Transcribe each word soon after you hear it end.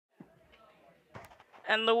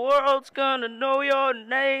And the world's gonna know your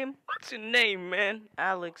name. What's your name, man?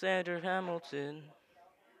 Alexander Hamilton.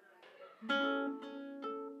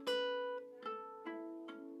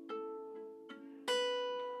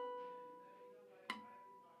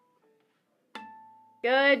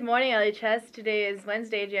 Good morning, LHS. Today is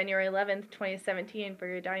Wednesday, January 11th, 2017. For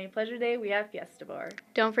your dining pleasure day, we have Fiesta Bar.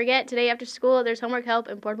 Don't forget, today after school, there's homework help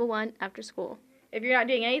and Portable One after school. If you're not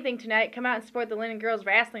doing anything tonight, come out and support the Linden Girls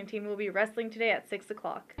Wrestling Team who will be wrestling today at 6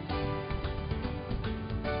 o'clock.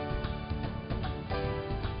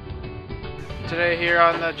 Today here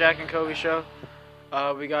on the Jack and Kobe show,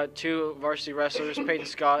 we got two varsity wrestlers, Peyton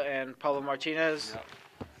Scott and Pablo Martinez.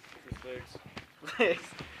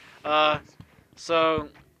 So,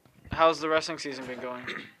 how's the wrestling season been going?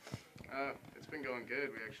 It's been going good.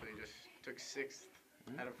 We actually just took 6th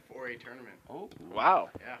out of 4A tournament. Oh, Wow.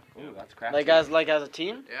 Yeah. ooh, that's crafty. Like as a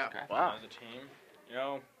team? Yeah. Wow. As a team, you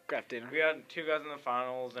know, Crafty. we had 2 guys in the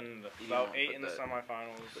finals and You about know, 8 put in the that-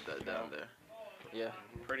 semifinals. Put that you down know, there. Yeah.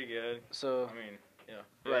 Pretty good. So, I mean,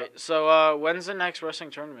 yeah. right. So, when's the next wrestling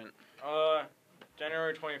tournament?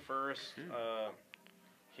 January 21st.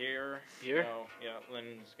 Here. Here? You know, yeah,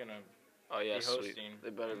 Lynn's gonna Oh yeah, be sweet. hosting. They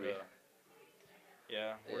better and, be.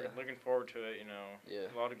 Yeah, we're Yeah. looking forward to it. You know, Yeah.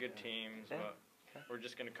 a lot of good teams, but we're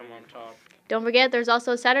just gonna come on top. Don't forget, there's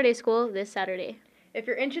also Saturday school this Saturday. If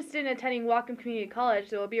you're interested in attending Whatcom Community College,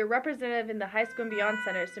 there will be a representative in the High School and Beyond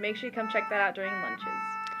Center, so make sure you come check that out during lunches.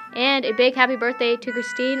 And a big happy birthday to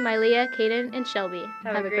Christine, Mylea, Kaden, and Shelby.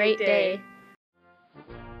 Have a great day.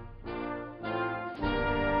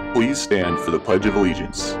 Please stand for the Pledge of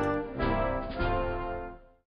Allegiance.